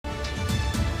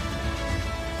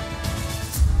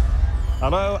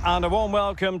Hello and a warm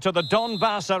welcome to the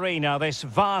Donbass Arena, this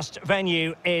vast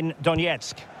venue in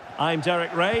Donetsk. I'm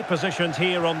Derek Ray, positioned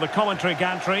here on the commentary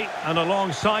gantry, and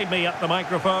alongside me at the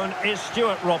microphone is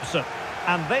Stuart Robson.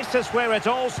 And this is where it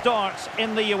all starts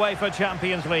in the UEFA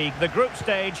Champions League, the group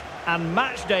stage and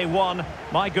match day one.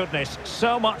 My goodness,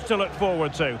 so much to look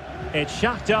forward to. It's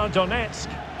Shakhtar Donetsk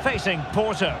facing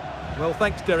Porto. Well,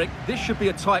 thanks, Derek. This should be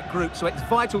a tight group, so it's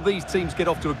vital these teams get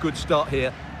off to a good start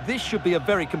here. This should be a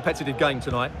very competitive game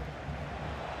tonight.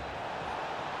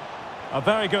 A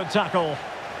very good tackle.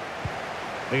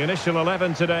 The initial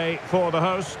 11 today for the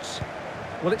hosts.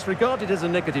 Well, it's regarded as a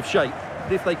negative shape.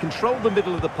 If they control the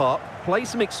middle of the park, play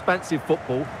some expansive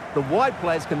football, the wide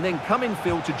players can then come in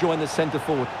field to join the centre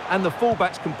forward, and the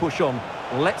fullbacks can push on.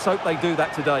 Let's hope they do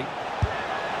that today.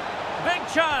 Big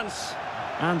chance!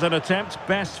 And an attempt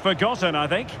best forgotten, I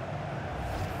think.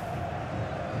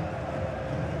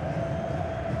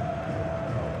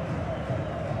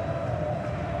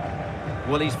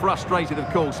 Well, he's frustrated, of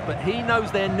course, but he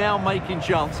knows they're now making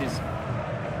chances.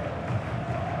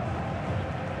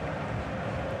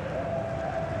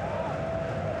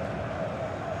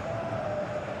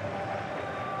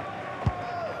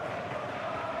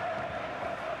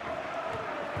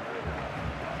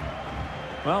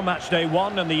 Well, match day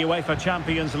one in the UEFA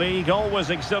Champions League, always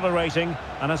exhilarating.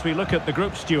 And as we look at the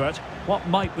group, Stuart, what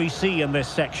might we see in this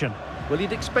section? Well,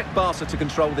 you'd expect Barca to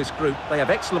control this group. They have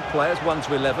excellent players, 1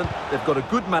 to 11. They've got a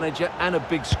good manager and a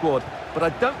big squad. But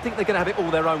I don't think they're going to have it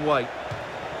all their own way.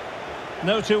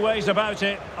 No two ways about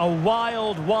it. A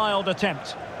wild, wild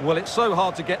attempt. Well, it's so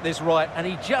hard to get this right, and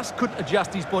he just couldn't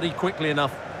adjust his body quickly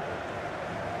enough.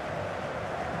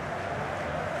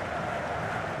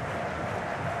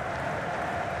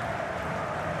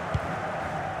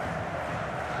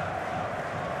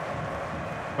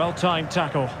 Well-timed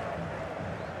tackle.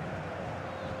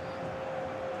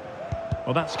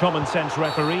 Well, that's common sense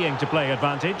refereeing to play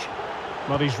advantage.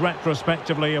 But he's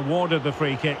retrospectively awarded the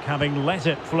free kick, having let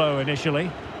it flow initially.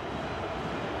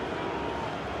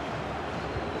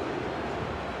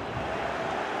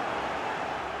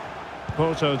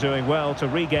 Porto doing well to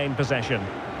regain possession.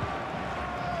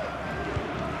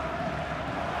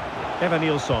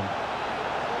 Evanilson.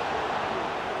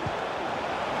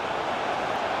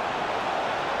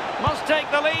 Must take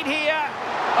the lead here.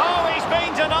 Oh, he's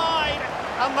been denied.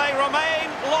 And they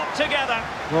remain locked together.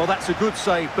 Well, that's a good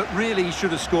save, but really he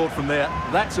should have scored from there.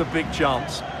 That's a big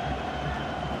chance.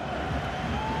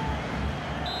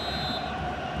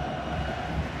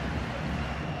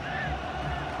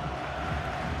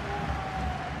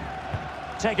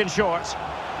 Taken short.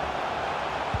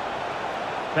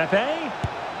 Pepe.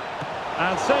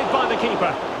 And saved by the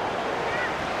keeper.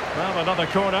 Well, another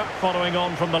corner following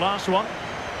on from the last one.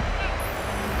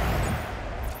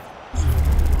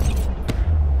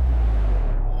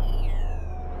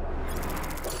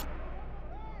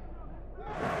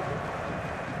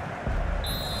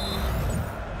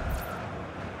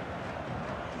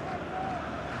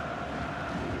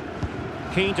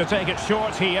 Keen to take it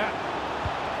short here.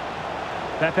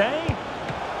 Pepe.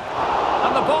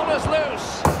 And the ball is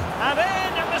loose. And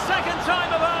in at the second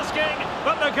time of asking,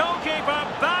 but the goalkeeper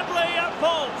badly at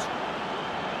fault.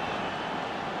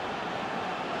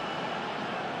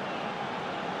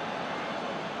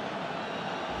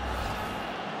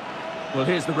 Well,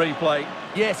 here's the replay.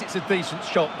 Yes, it's a decent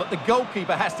shot, but the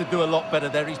goalkeeper has to do a lot better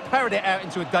there. He's parried it out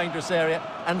into a dangerous area,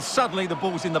 and suddenly the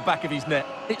ball's in the back of his net.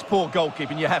 It's poor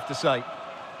goalkeeping, you have to say.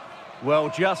 Well,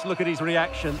 just look at his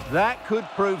reaction. That could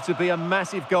prove to be a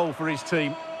massive goal for his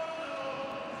team.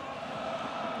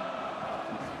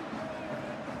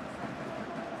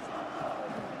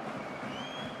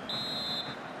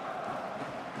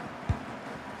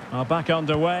 Back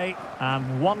underway,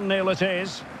 and 1-0 it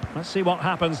is. Let's see what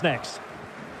happens next.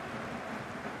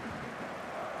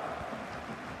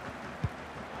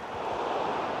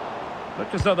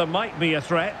 Looked as though there might be a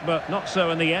threat, but not so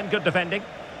in the end. Good defending.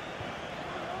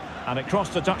 And it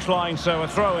crossed the touchline, so a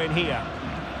throw in here.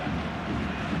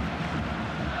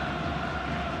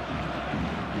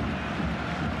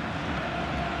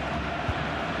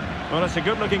 Well, it's a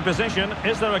good-looking position.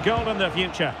 Is there a goal in the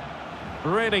future?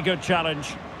 Really good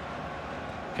challenge.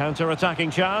 Counter-attacking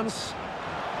chance.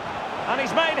 And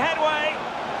he's made headway.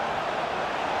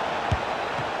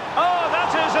 Oh,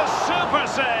 that is a super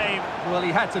save. Well, he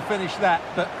had to finish that,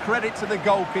 but credit to the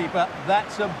goalkeeper.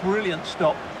 That's a brilliant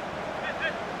stop.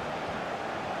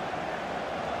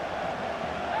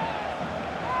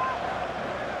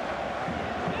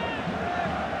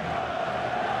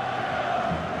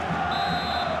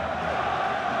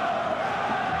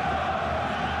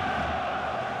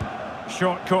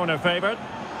 Short corner favoured.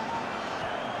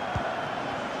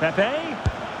 Pepe. And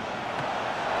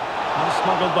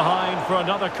smuggled behind for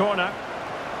another corner.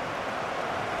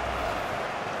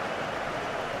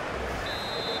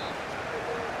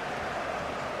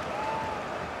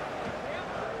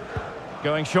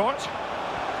 Going short.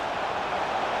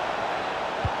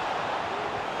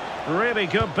 Really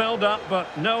good build-up, but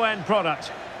no end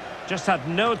product. Just had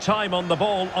no time on the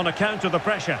ball on account of the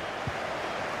pressure.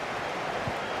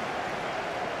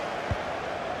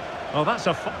 Oh, that's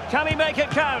a... Can he make it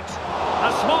count?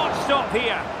 A smart stop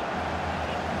here.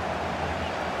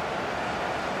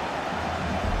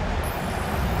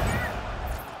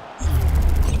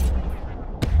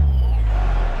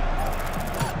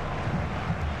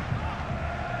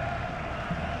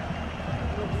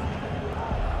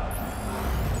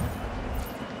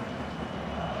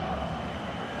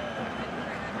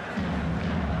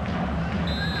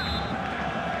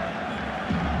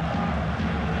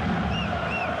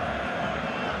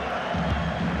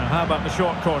 How about the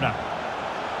short corner?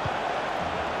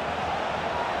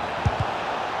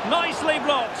 Nicely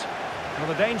blocked. Well,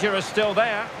 the danger is still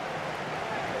there.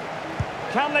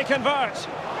 Can they convert?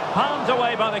 Palmed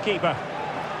away by the keeper.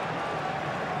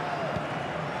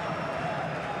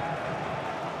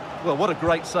 Well, what a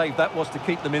great save that was to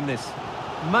keep them in this.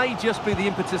 May just be the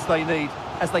impetus they need,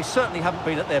 as they certainly haven't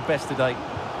been at their best today.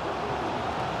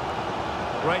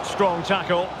 Great strong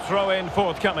tackle, throw in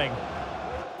forthcoming.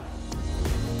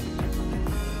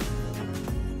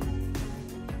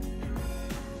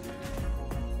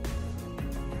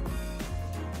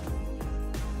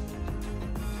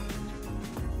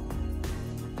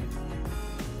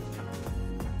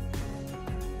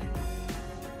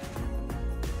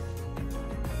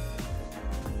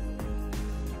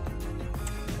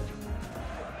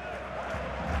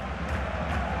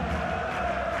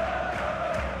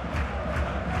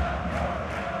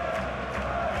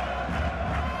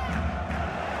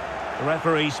 The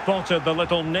referee spotted the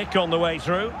little nick on the way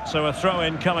through, so a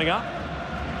throw-in coming up.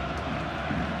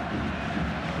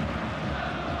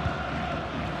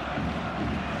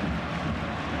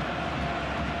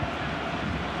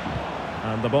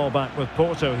 And the ball back with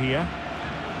Porto here.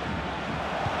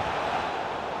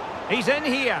 He's in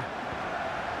here.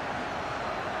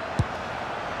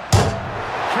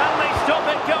 Can they stop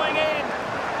it going in?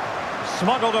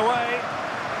 Smuggled away.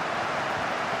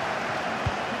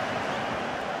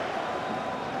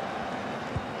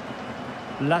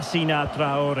 Lassina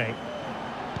Traore.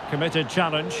 Committed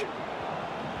challenge.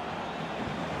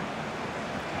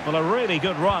 Well, a really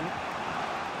good run.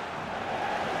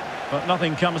 But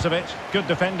nothing comes of it. Good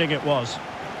defending it was.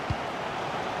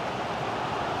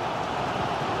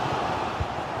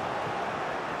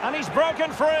 And he's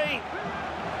broken free.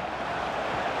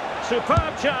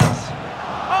 Superb chance.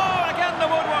 Oh, again the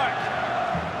woodwork.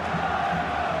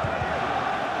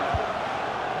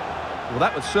 Well,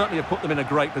 that would certainly have put them in a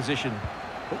great position.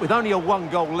 But with only a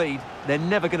one-goal lead, they're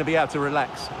never going to be able to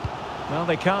relax. Well,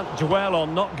 they can't dwell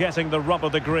on not getting the rub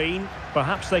of the green.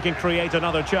 Perhaps they can create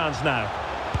another chance now.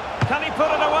 Can he put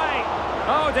it away?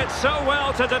 Oh, did so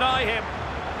well to deny him.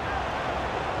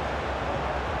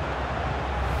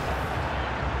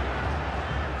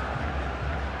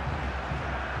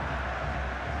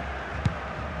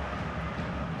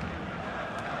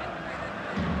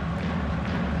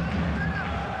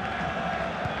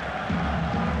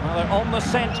 Well, they're on the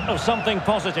scent of something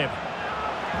positive.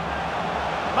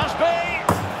 Must be.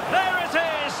 There it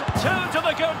is. 2 to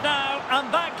the good now,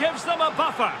 and that gives them a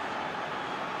buffer.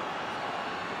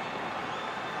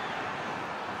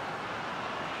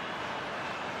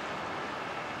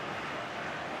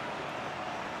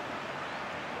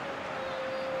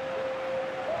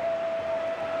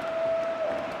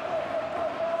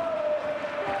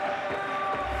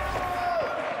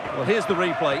 Well, here's the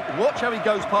replay. Watch how he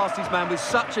goes past his man with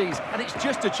such ease, and it's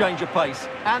just a change of pace.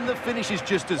 And the finish is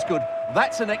just as good.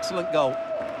 That's an excellent goal.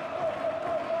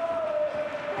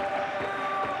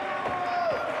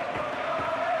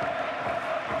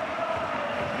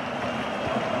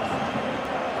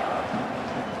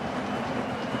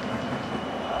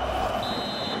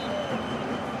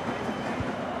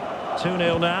 Two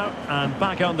 0 now, and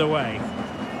back underway.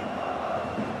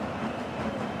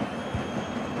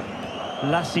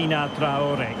 Lassina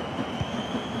Traore.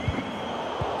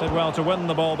 Did well to win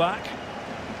the ball back.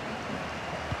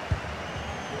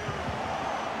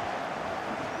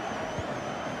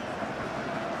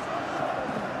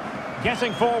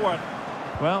 Getting forward.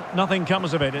 Well, nothing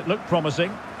comes of it. It looked promising.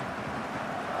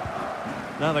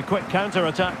 Now the quick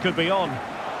counter-attack could be on.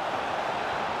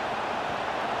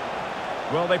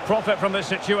 Will they profit from this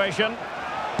situation?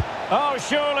 Oh,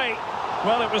 surely.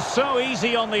 Well, it was so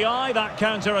easy on the eye, that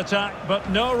counter-attack, but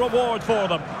no reward for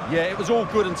them. Yeah, it was all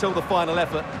good until the final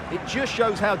effort. It just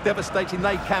shows how devastating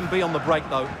they can be on the break,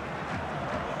 though.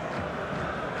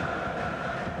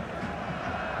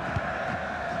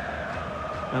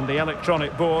 And the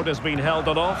electronic board has been held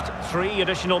aloft. 3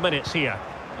 additional minutes here.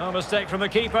 No mistake from the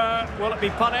keeper. Will it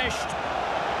be punished?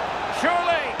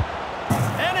 Surely!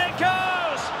 In it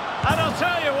goes! And I'll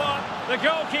tell you what, the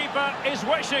goalkeeper is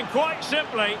wishing quite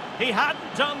simply he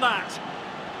hadn't done that.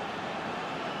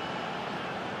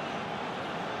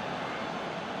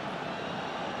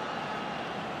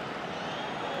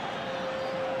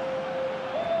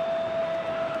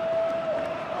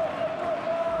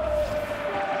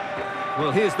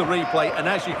 Well, here's the replay, and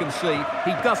as you can see,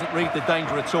 he doesn't read the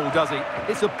danger at all, does he?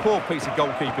 It's a poor piece of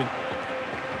goalkeeping.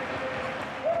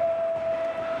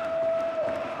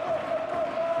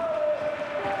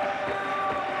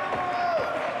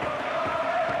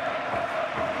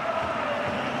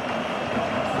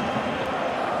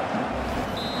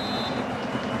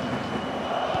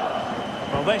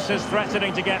 Well, this is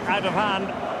threatening to get out of hand.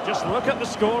 Just look at the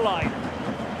scoreline.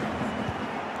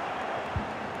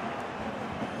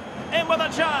 In with a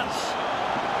chance.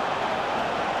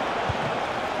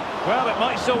 Well, it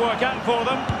might still work out for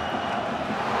them.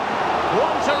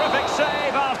 One terrific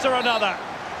save after another.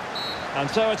 And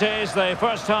so it is, the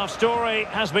first half story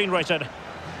has been written.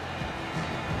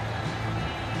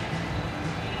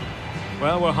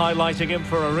 Well, we're highlighting him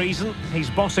for a reason. He's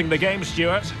bossing the game,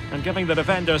 Stuart, and giving the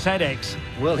defenders headaches.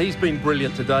 Well, he's been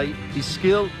brilliant today. His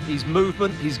skill, his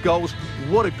movement, his goals,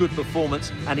 what a good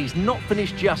performance, and he's not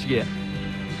finished just yet.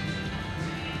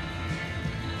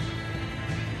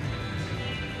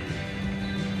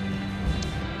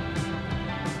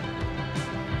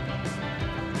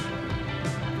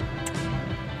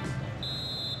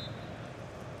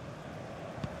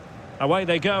 Away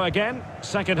they go again.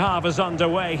 Second half is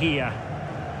underway here.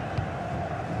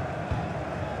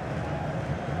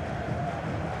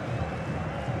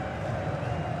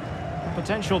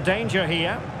 Potential danger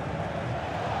here.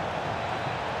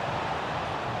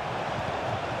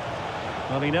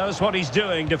 Well, he knows what he's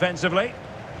doing defensively.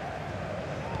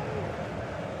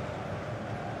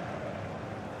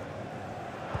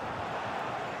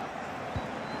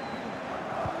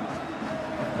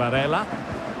 Varela.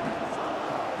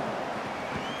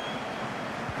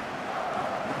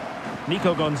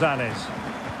 Nico Gonzalez.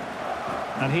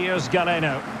 And here's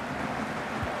Galeno.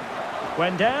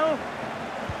 Wendell.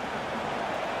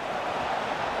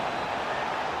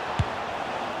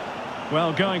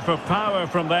 Well, going for power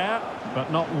from there,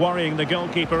 but not worrying the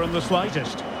goalkeeper in the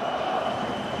slightest.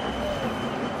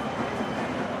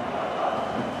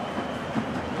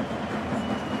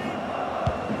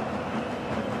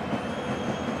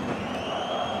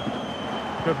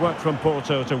 Good work from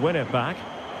Porto to win it back.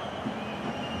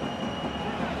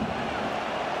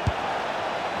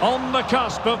 On the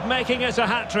cusp of making it a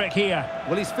hat-trick here.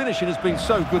 Well, his finishing has been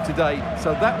so good today,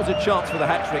 so that was a chance for the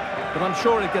hat-trick, but I'm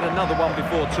sure he'll get another one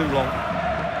before too long.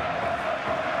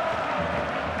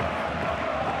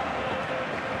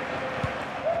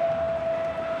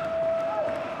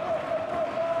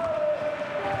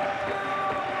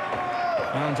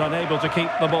 And unable to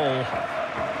keep the ball.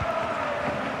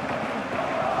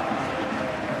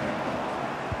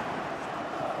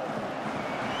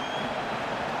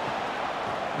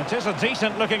 It is a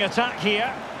decent-looking attack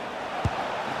here.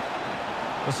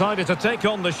 Decided to take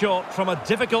on the shot from a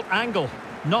difficult angle.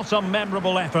 Not a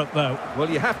memorable effort, though. Well,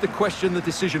 you have to question the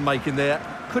decision-making there.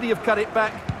 Could he have cut it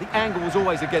back? The angle was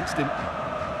always against him.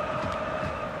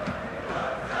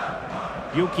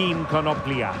 Joaquin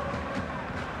Konoplia.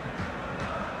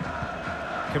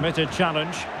 Committed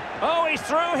challenge. Oh, he's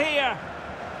through here.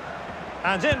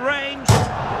 And in range.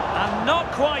 And not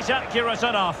quite accurate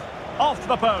enough. Off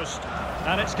the post.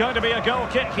 And it's going to be a goal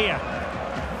kick here.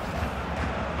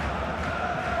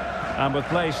 And with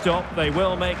play stopped, they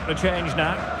will make the change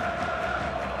now.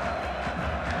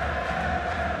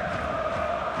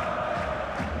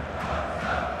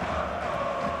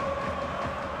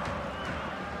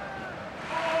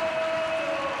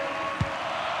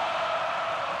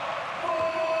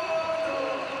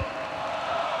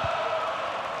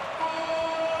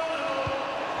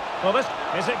 Well, this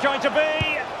is it going to be?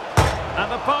 And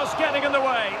the post getting in the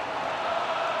way.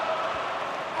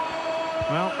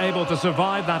 Well, able to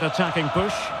survive that attacking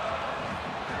push.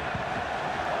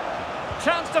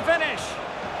 Chance to finish.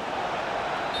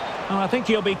 Oh, I think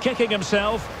he'll be kicking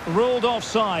himself. Ruled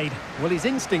offside. Well, his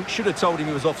instinct should have told him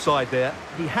he was offside there.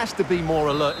 He has to be more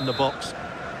alert in the box.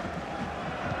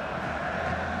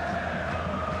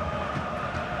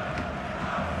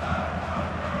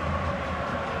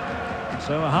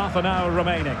 So a half an hour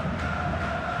remaining.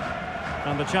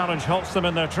 And the challenge halts them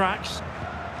in their tracks.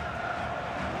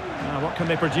 Now, what can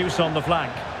they produce on the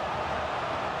flank?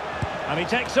 And he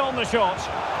takes on the shot.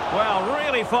 Well,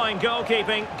 really fine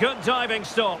goalkeeping. Good diving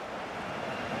stop.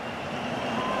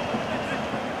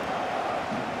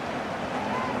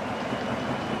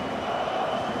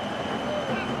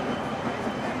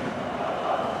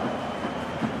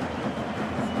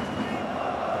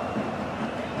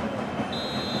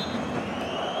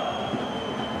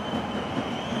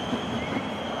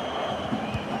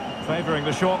 Favouring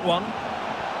the short one.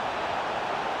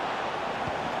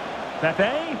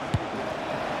 Pepe.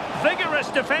 Vigorous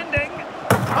defending.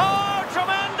 Oh,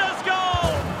 tremendous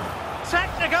goal!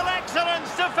 Technical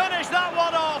excellence to finish that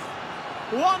one off.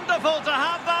 Wonderful to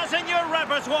have that in your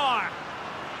repertoire.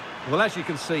 Well, as you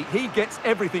can see, he gets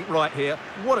everything right here.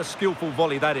 What a skillful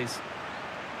volley that is.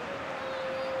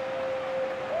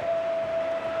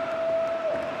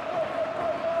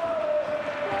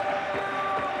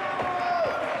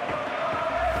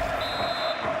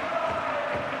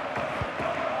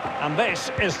 And this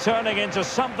is turning into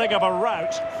something of a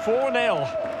rout. 4-0.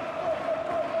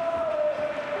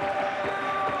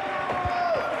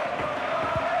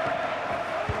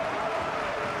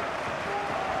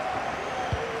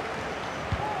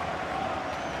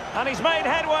 And he's made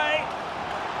headway.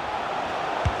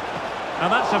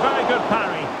 And that's a very good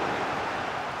parry.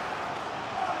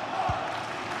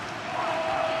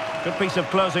 Good piece of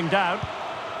closing down.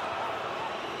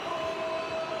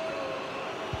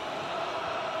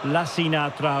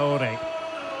 Lassina Traore.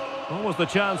 What was the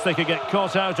chance they could get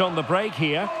caught out on the break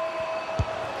here?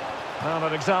 And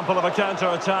an example of a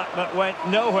counter-attack that went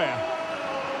nowhere.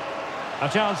 A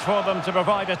chance for them to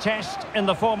provide a test in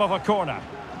the form of a corner.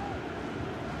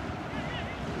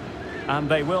 And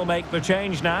they will make the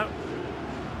change now.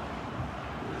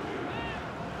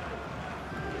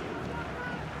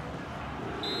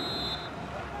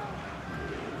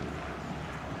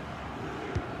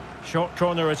 Short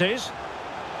corner it is.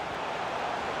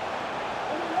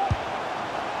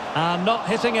 And not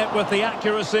hitting it with the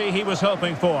accuracy he was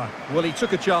hoping for. Well, he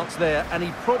took a chance there, and he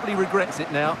probably regrets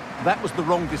it now. That was the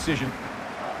wrong decision.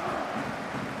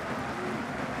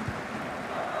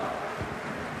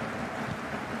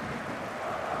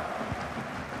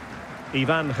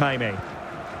 Ivan Jaime.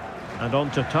 And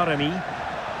on to Taremi.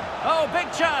 Oh,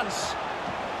 big chance!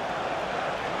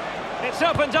 It's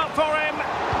opened up for him.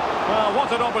 Well,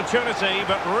 what an opportunity,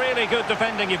 but really good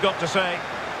defending, you've got to say.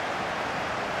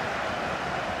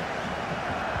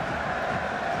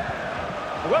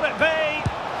 Will it be?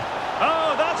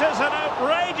 Oh, that is an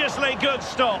outrageously good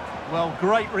stop. Well,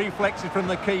 great reflexes from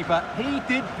the keeper. He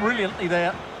did brilliantly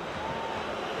there.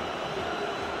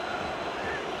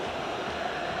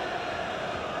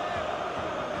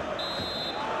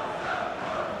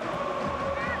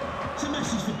 It's a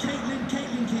message for Caitlin.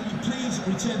 Caitlin, can you please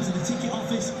return to the ticket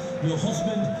office? Your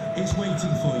husband is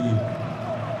waiting for you.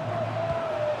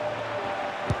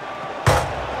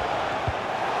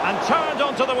 And turned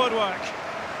onto the woodwork.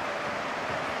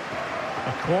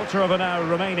 A quarter of an hour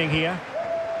remaining here.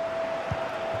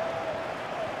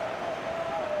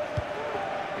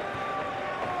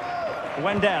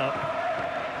 Wendell.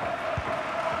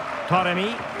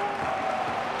 Taremi.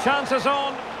 Chances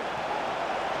on.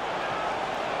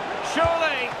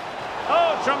 Surely.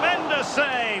 Oh, tremendous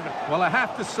save. Well, I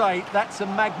have to say, that's a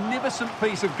magnificent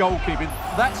piece of goalkeeping.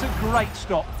 That's a great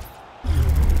stop.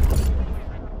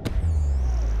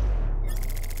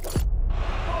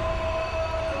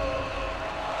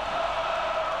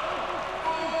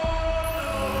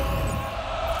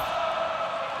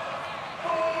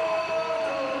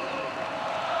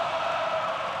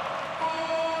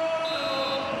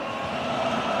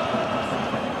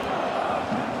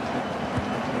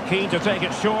 Keen to take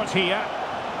it short here.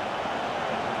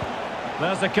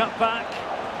 There's the cut back.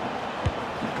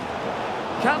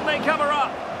 Can they cover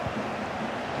up?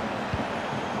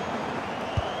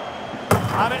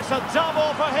 And it's a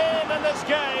double for him in this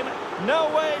game.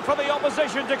 No way for the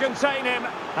opposition to contain him.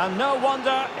 And no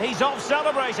wonder he's off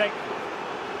celebrating.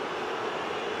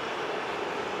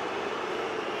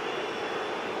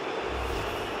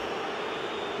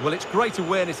 Well, it's great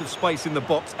awareness of space in the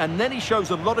box, and then he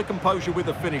shows a lot of composure with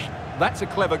the finish. That's a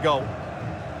clever goal.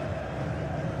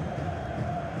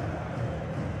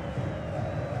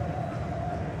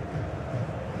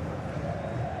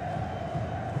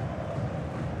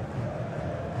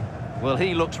 Well,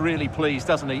 he looks really pleased,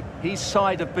 doesn't he? His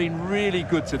side have been really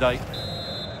good today.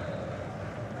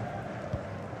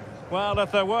 Well,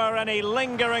 if there were any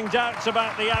lingering doubts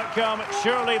about the outcome,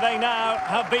 surely they now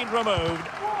have been removed.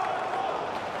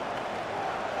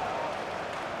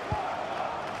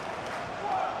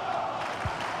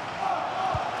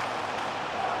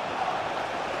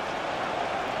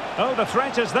 Oh, the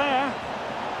threat is there.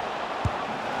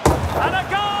 And a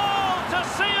goal to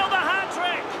seal the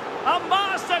hat-trick. A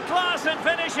masterclass in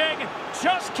finishing.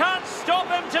 Just can't stop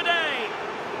him today.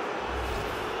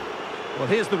 Well,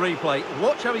 here's the replay.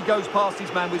 Watch how he goes past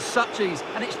his man with such ease,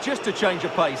 and it's just a change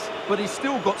of pace. But he's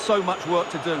still got so much work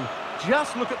to do.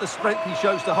 Just look at the strength he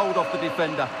shows to hold off the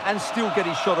defender and still get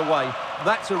his shot away.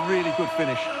 That's a really good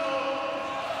finish.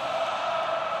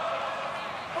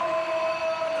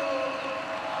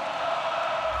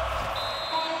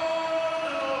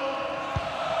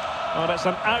 Oh, that's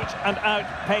an out-and-out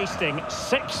pasting.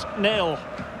 6-0.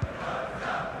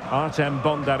 Artem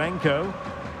Bondarenko.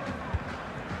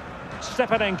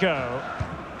 Stepanenko.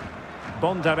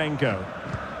 Bondarenko.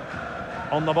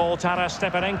 On the ball, Taras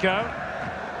Stepanenko.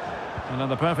 And in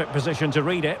the perfect position to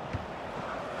read it.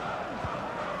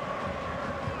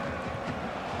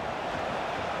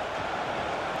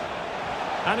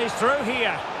 And he's through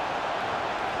here.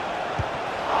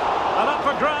 And up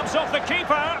for grabs off the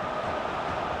keeper.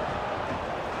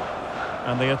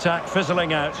 And the attack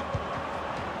fizzling out.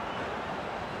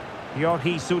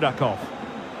 Georgi Sudakov.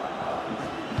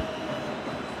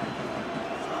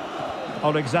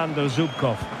 Alexander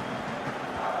Zubkov.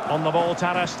 On the ball,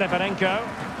 Taras Stepanenko.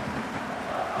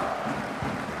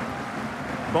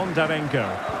 Bondarenko.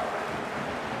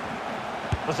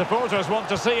 The supporters want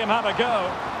to see him have a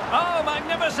go. Oh,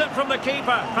 magnificent from the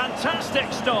keeper.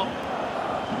 Fantastic stop.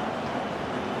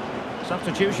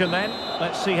 Substitution then.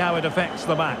 Let's see how it affects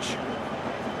the match.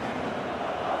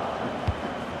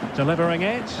 Delivering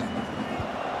it.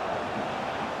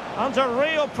 Under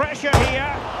real pressure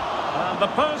here. And the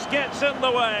post gets in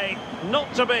the way.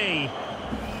 Not to be.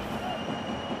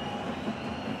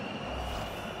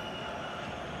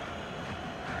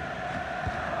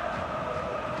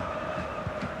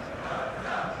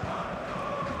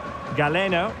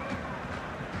 Galeno.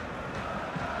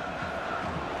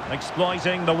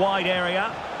 Exploiting the wide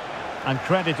area. And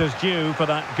credit is due for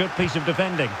that good piece of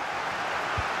defending.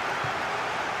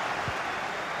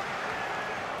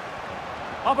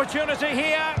 Opportunity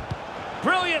here.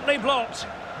 Brilliantly blocked.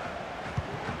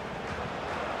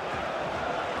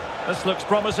 This looks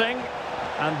promising.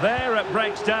 And there it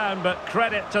breaks down, but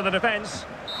credit to the defence.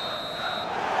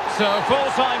 So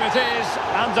full-time it is,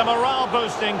 and a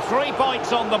morale-boosting 3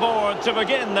 points on the board to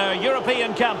begin their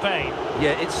European campaign.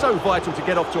 Yeah, it's so vital to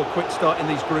get off to a quick start in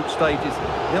these group stages.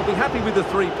 They'll be happy with the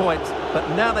 3 points, but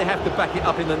now they have to back it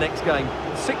up in the next game.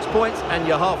 6 points and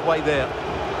you're halfway there.